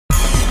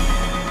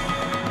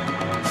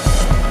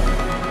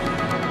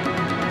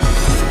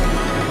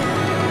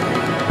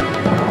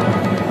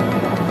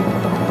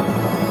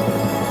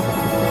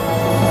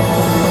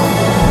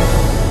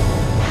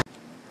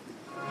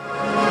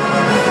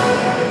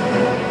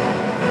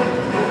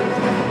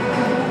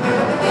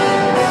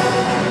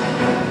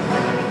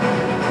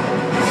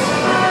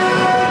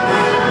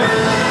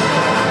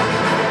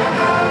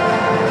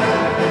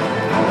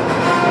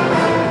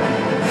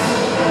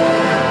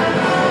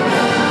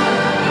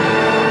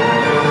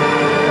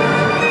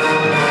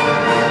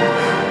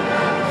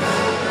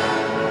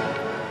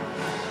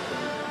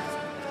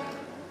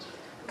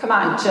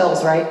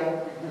chills, right?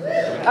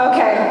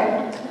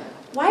 Okay.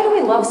 Why do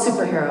we love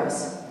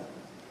superheroes?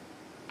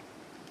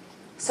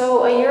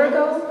 So a year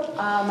ago,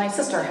 my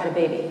sister had a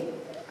baby,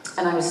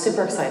 and I was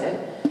super excited.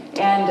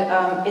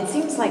 And it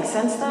seems like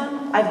since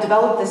then, I've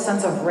developed this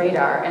sense of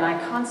radar, and I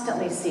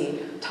constantly see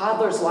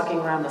toddlers walking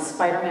around with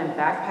Spider-Man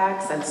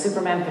backpacks and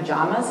Superman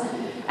pajamas.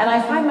 And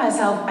I find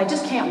myself, I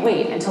just can't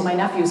wait until my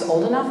nephew's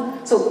old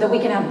enough so that we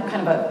can have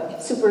kind of a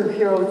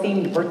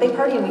superhero-themed birthday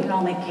party and we can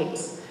all make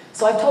cakes.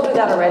 So I've told her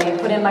that already,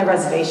 put in my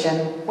reservation.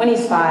 When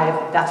he's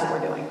 5, that's what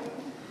we're doing.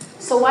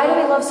 So why do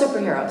we love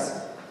superheroes?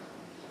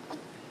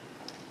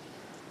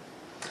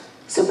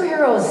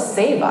 Superheroes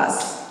save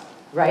us,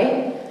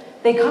 right?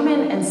 They come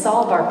in and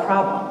solve our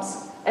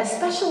problems,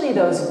 especially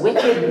those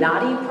wicked,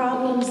 naughty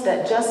problems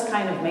that just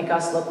kind of make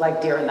us look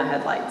like deer in the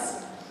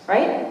headlights,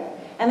 right?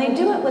 And they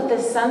do it with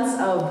this sense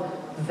of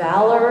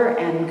valor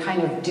and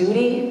kind of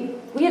duty.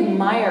 We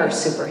admire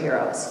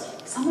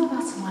superheroes. Some of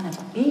us want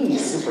to be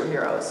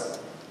superheroes.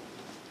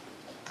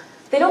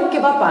 They don't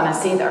give up on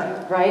us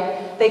either,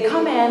 right? They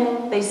come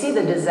in, they see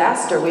the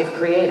disaster we've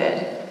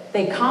created,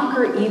 they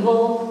conquer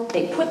evil,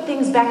 they put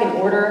things back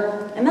in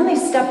order, and then they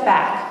step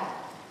back.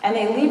 And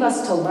they leave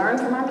us to learn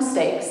from our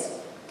mistakes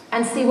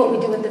and see what we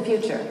do with the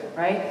future,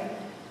 right?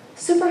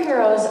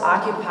 Superheroes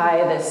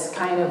occupy this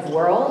kind of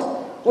world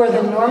where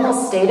the normal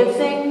state of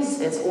things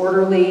is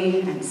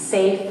orderly and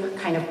safe,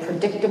 kind of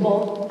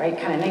predictable, right?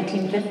 Kind of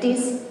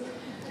 1950s.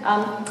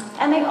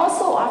 And they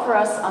also offer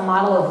us a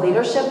model of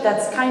leadership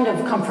that's kind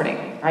of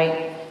comforting,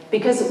 right?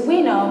 Because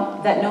we know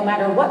that no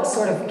matter what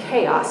sort of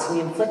chaos we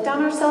inflict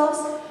on ourselves,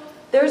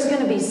 there's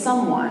going to be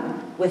someone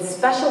with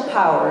special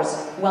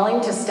powers willing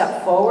to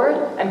step forward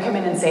and come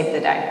in and save the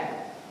day,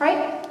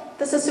 right?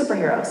 This is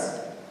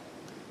superheroes.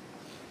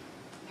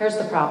 Here's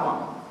the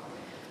problem.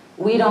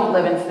 We don't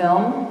live in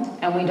film,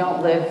 and we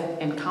don't live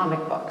in comic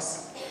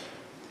books.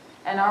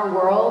 And our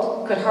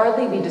world could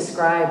hardly be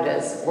described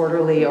as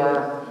orderly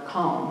or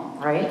calm,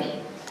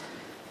 right?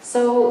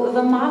 So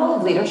the model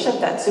of leadership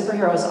that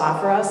superheroes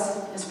offer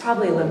us is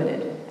probably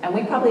limited. And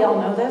we probably all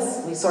know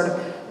this. We sort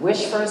of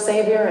wish for a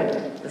savior,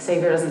 and the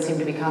savior doesn't seem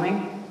to be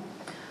coming.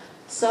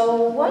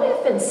 So what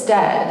if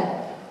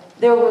instead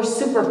there were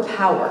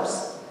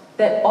superpowers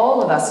that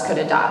all of us could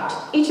adopt,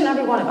 each and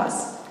every one of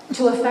us,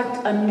 to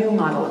effect a new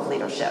model of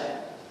leadership?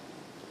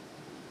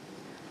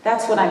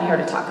 That's what I'm here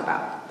to talk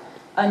about.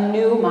 A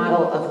new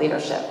model of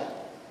leadership.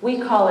 We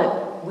call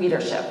it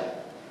Weadership.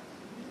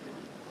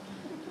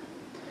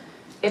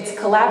 It's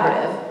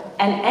collaborative,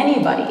 and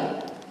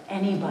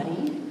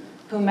anybody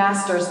who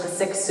masters the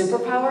 6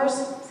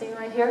 superpowers, see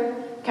right here,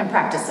 can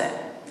practice it.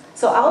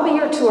 So I'll be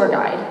your tour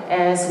guide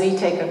as we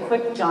take a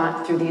quick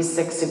jaunt through these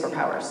 6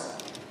 superpowers.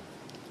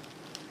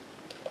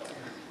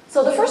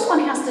 So the first one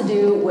has to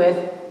do with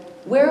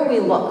where we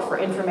look for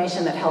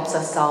information that helps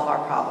us solve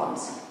our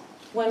problems.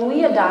 When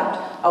we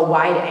adopt a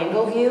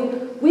wide-angle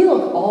view, we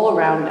look all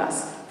around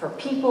us for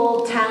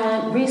people,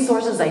 talent,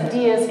 resources,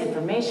 ideas,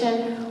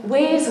 information,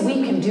 ways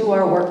we can do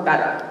our work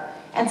better.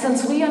 And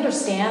since we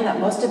understand that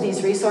most of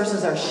these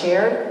resources are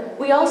shared,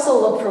 we also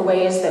look for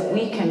ways that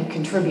we can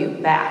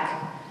contribute back.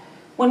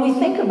 When we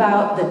think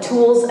about the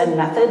tools and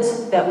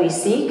methods that we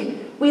seek,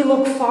 we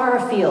look far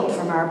afield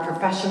from our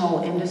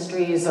professional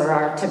industries or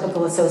our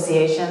typical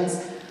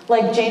associations,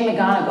 like Jane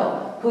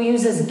McGonigal, who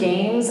uses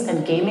games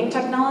and gaming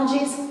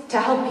technologies to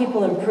help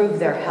people improve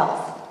their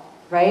health,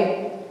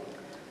 right?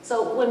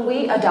 So when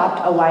we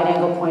adopt a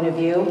wide-angle point of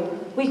view,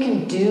 we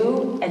can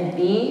do and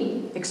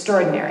be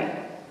extraordinary.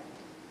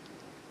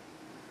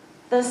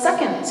 The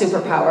second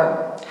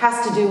superpower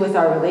has to do with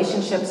our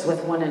relationships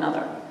with one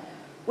another.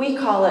 We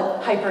call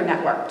it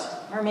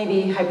hyper-networked, or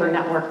maybe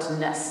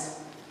hyper-networkedness.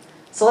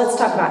 So let's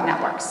talk about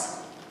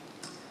networks.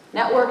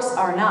 Networks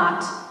are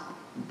not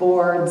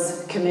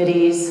boards,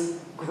 committees,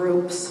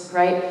 groups,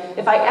 right?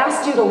 If I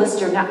asked you to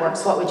list your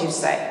networks, what would you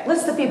say?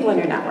 List the people in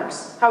your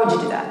networks. How would you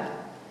do that?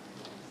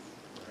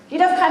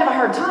 You'd have kind of a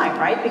hard time,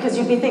 right? Because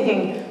you'd be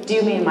thinking, do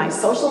you mean my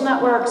social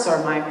networks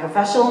or my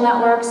professional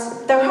networks?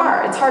 They're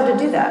hard. It's hard to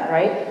do that,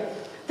 right?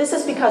 This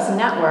is because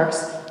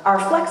networks are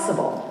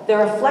flexible.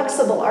 They're a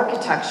flexible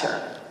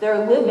architecture.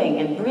 They're living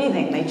and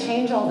breathing. They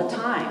change all the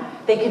time.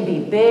 They can be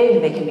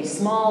big, they can be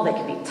small, they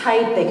can be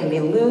tight, they can be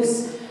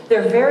loose.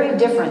 They're very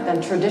different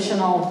than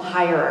traditional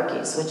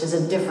hierarchies, which is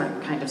a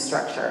different kind of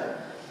structure.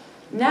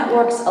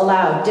 Networks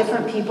allow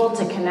different people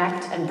to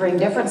connect and bring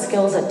different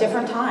skills at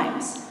different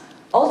times.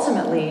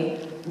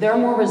 Ultimately, they're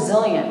more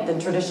resilient than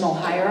traditional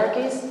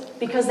hierarchies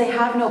because they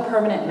have no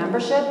permanent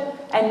membership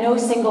and no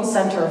single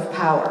center of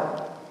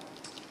power.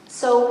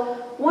 So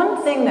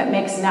one thing that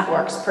makes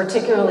networks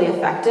particularly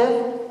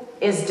effective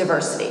is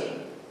diversity.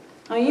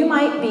 Now, you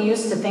might be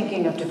used to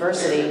thinking of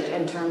diversity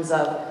in terms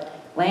of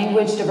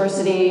language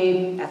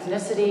diversity,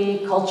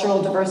 ethnicity,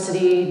 cultural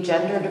diversity,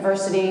 gender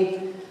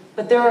diversity,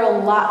 but there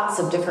are lots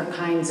of different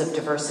kinds of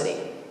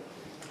diversity.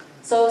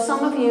 So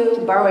some of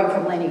you, borrowing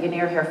from Lani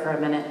Guinier here for a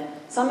minute,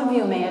 some of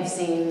you may have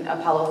seen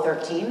Apollo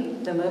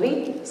 13, the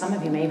movie. Some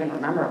of you may even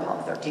remember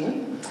Apollo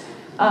 13.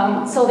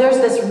 So there's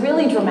this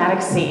really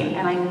dramatic scene,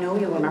 and I know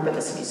you'll remember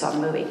this if you saw the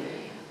movie,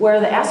 where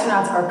the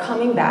astronauts are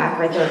coming back,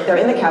 right? They're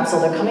in the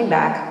capsule, they're coming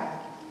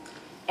back,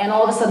 and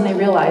all of a sudden they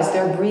realize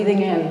they're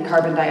breathing in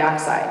carbon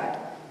dioxide.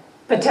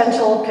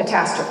 Potential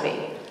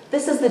catastrophe.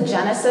 This is the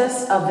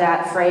genesis of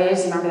that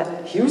phrase, remember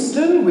that?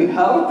 Houston, we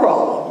have a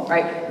problem,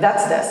 right?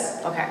 That's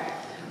this, okay.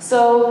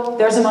 So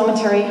there's a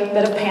momentary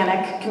bit of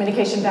panic,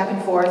 communication back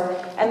and forth,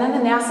 and then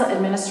the NASA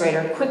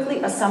administrator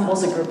quickly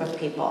assembles a group of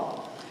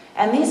people.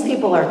 And these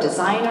people are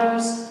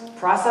designers,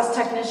 process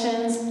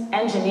technicians,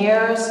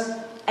 engineers,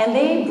 and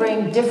they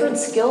bring different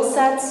skill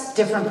sets,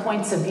 different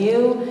points of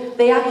view.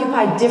 They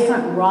occupy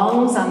different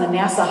rungs on the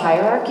NASA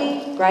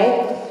hierarchy,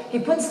 right? He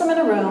puts them in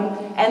a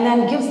room and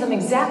then gives them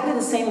exactly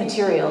the same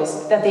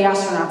materials that the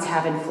astronauts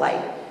have in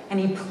flight. And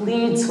he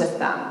pleads with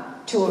them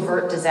to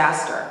avert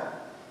disaster.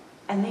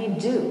 And they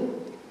do.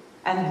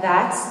 And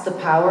that's the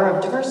power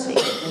of diversity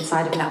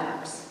inside of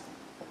networks.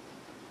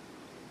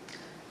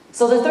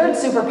 So the third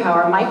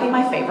superpower might be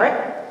my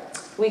favorite.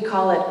 We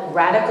call it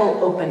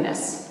radical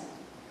openness.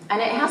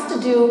 And it has to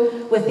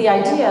do with the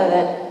idea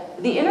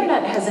that the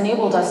internet has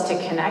enabled us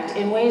to connect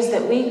in ways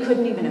that we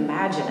couldn't even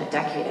imagine a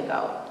decade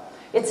ago.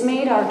 It's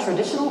made our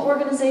traditional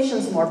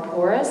organizations more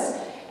porous,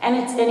 and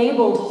it's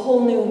enabled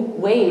whole new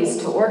ways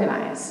to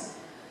organize.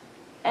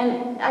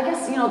 And I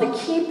guess, the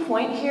key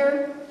point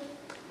here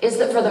is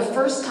that for the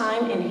first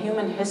time in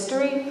human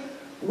history,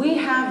 we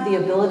have the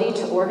ability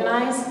to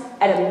organize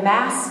at a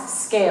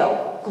mass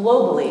scale,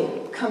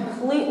 globally,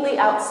 completely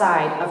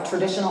outside of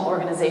traditional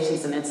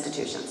organizations and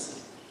institutions.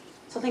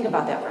 So think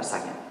about that for a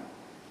second.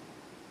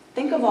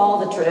 Think of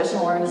all the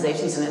traditional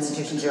organizations and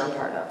institutions you're a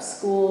part of,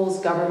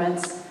 schools,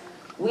 governments.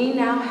 We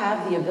now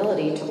have the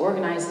ability to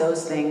organize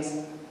those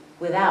things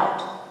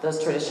without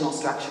those traditional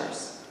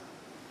structures.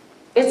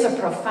 It's a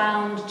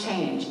profound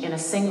change in a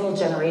single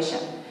generation.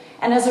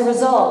 And as a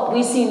result,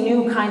 we see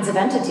new kinds of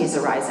entities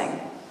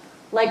arising,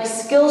 like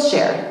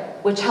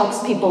Skillshare, which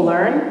helps people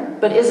learn,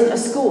 but isn't a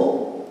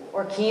school,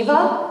 or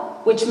Kiva,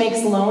 which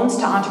makes loans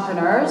to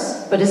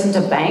entrepreneurs, but isn't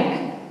a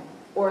bank,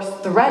 or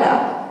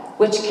ThredUp,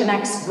 which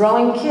connects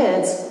growing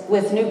kids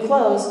with new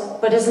clothes,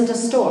 but isn't a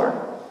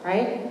store,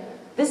 right?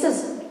 This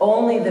is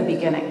only the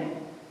beginning.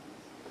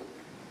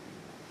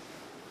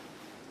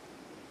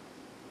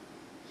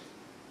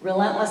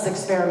 Relentless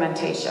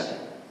experimentation.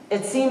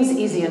 It seems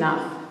easy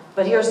enough,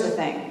 but here's the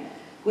thing.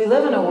 We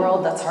live in a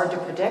world that's hard to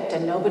predict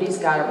and nobody's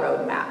got a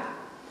roadmap.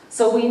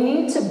 So we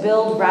need to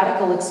build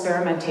radical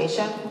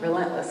experimentation,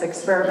 relentless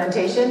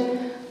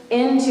experimentation,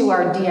 into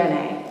our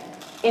DNA,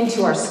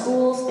 into our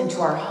schools,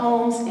 into our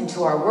homes,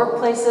 into our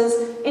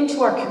workplaces,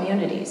 into our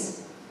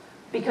communities.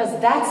 Because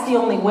that's the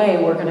only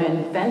way we're going to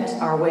invent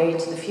our way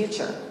to the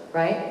future,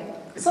 right?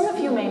 Some of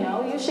you may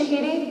know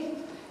Ushahidi.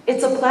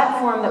 It's a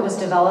platform that was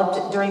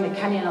developed during the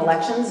Kenyan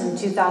elections in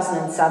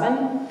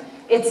 2007.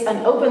 It's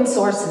an open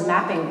source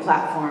mapping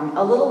platform,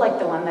 a little like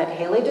the one that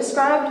Haley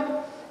described,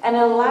 and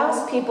it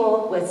allows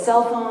people with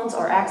cell phones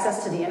or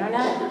access to the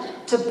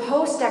internet to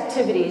post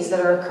activities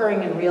that are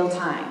occurring in real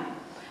time.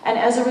 And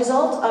as a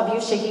result of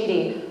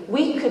Ushahidi,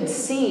 we could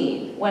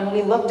see, when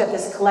we looked at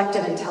this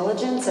collective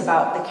intelligence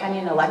about the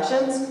Kenyan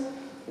elections,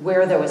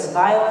 where there was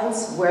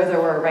violence, where there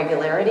were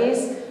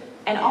irregularities,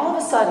 and all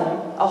of a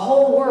sudden, a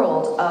whole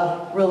world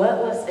of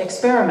relentless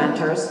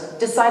experimenters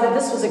decided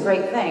this was a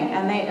great thing,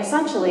 and they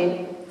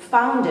essentially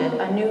founded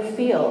a new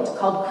field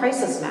called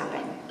crisis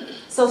mapping.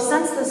 So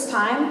since this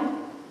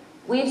time,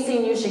 we've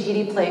seen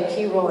Ushahidi play a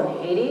key role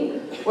in Haiti,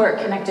 where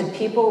it connected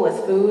people with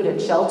food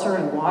and shelter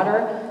and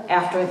water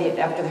after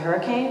the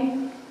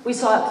hurricane. We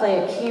saw it play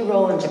a key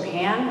role in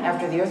Japan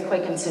after the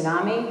earthquake and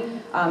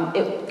tsunami.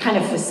 It kind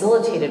of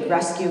facilitated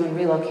rescue and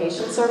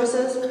relocation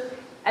services.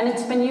 And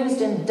it's been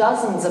used in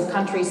dozens of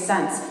countries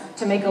since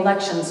to make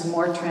elections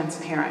more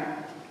transparent.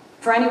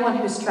 For anyone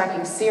who's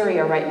tracking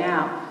Syria right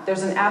now,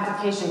 there's an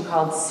application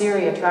called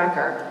Syria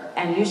Tracker,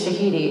 and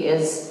Ushahidi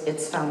is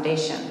its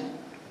foundation.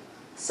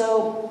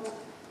 So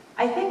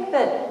I think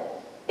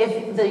that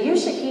if the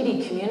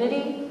Ushahidi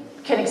community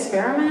can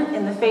experiment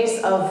in the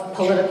face of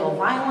political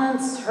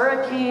violence,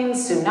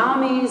 hurricanes,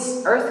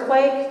 tsunamis,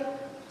 earthquake,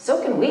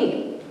 so can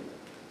we.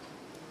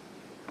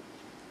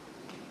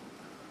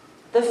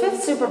 The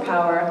fifth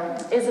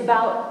superpower is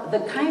about the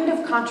kind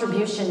of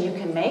contribution you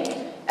can make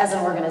as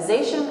an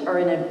organization or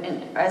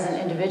as an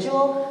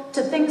individual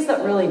to things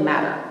that really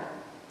matter.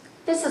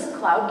 This is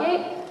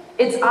CloudGate.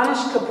 It's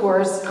Anish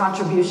Kapoor's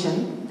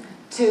contribution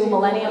to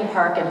Millennium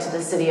Park and to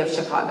the city of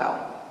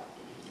Chicago.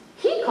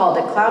 He called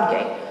it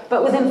CloudGate,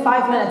 but within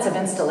 5 minutes of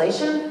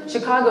installation,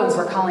 Chicagoans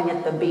were calling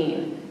it the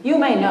Bean. You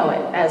may know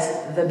it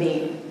as the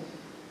Bean.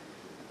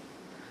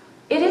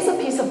 It is a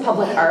piece of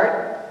public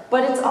art,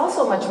 but it's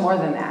also much more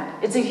than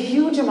that. It's a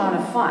huge amount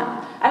of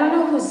fun. I don't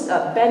know who's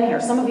been here.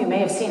 Some of you may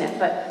have seen it,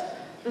 but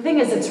the thing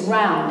is it's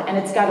round and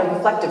it's got a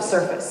reflective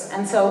surface.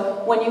 And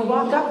so when you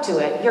walk up to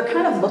it, you're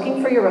kind of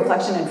looking for your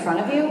reflection in front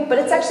of you, but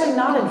it's actually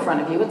not in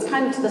front of you. It's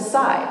kind of to the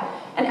side.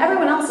 And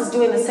everyone else is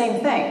doing the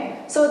same thing.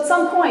 So at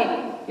some point,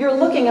 you're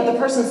looking at the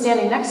person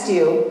standing next to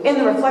you in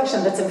the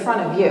reflection that's in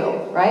front of you,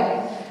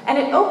 right? And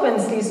it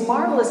opens these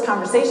marvelous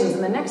conversations,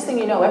 and the next thing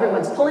you know,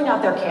 everyone's pulling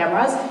out their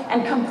cameras,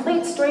 and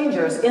complete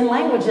strangers in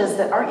languages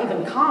that aren't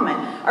even common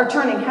are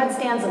turning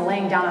headstands and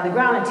laying down on the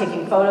ground and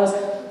taking photos,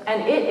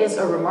 and it is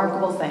a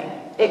remarkable thing.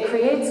 It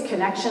creates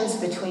connections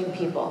between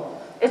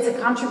people. It's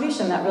a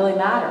contribution that really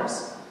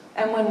matters.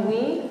 And when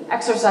we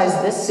exercise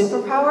this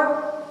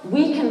superpower,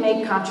 we can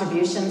make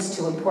contributions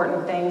to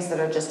important things that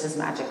are just as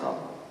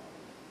magical.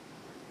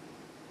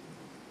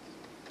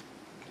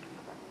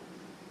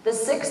 The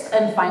sixth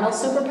and final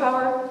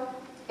superpower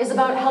is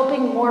about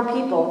helping more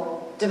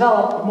people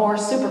develop more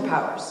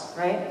superpowers,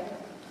 right?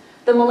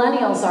 The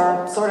millennials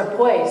are sort of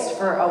poised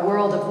for a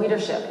world of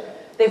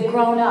leadership. They've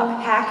grown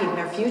up hacking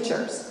their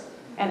futures.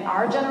 And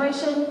our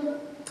generation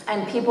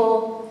and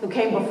people who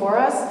came before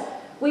us,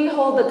 we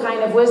hold the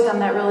kind of wisdom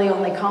that really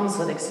only comes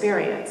with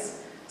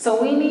experience.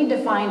 So we need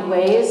to find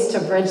ways to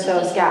bridge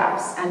those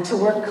gaps and to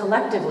work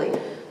collectively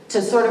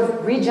to sort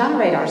of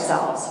regenerate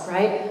ourselves,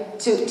 right?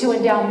 To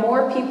endow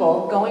more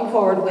people going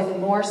forward with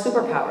more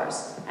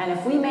superpowers. And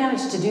if we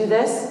manage to do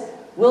this,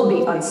 we'll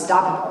be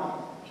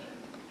unstoppable.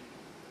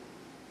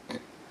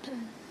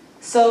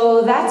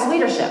 So that's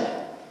leadership.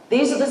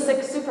 These are the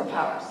 6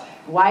 superpowers.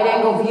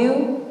 Wide-angle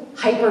view,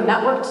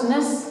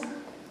 hyper-networkedness,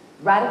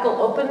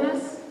 radical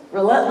openness,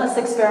 relentless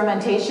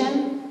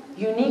experimentation,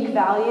 unique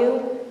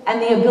value,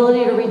 and the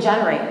ability to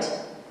regenerate.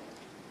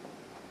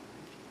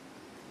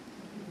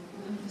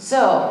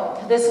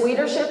 So, this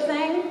leadership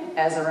thing,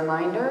 as a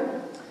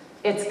reminder,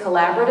 it's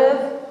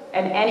collaborative,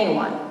 and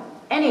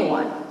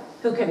anyone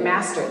who can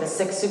master the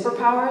 6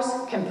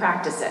 superpowers can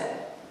practice it.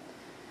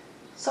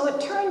 So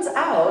it turns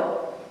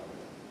out,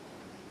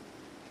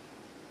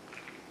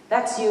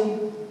 that's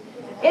you.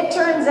 It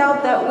turns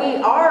out that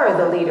we are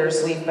the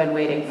leaders we've been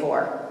waiting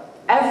for.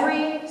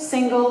 Every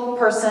single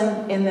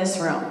person in this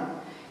room.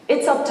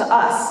 It's up to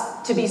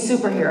us to be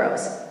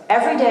superheroes,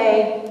 every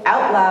day,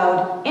 out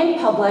loud, in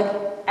public,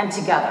 and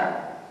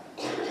together.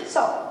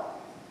 So,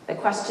 the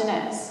question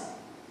is,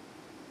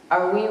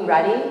 are we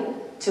ready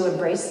to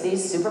embrace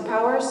these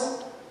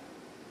superpowers?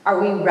 Are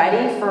we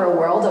ready for a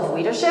world of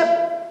leadership?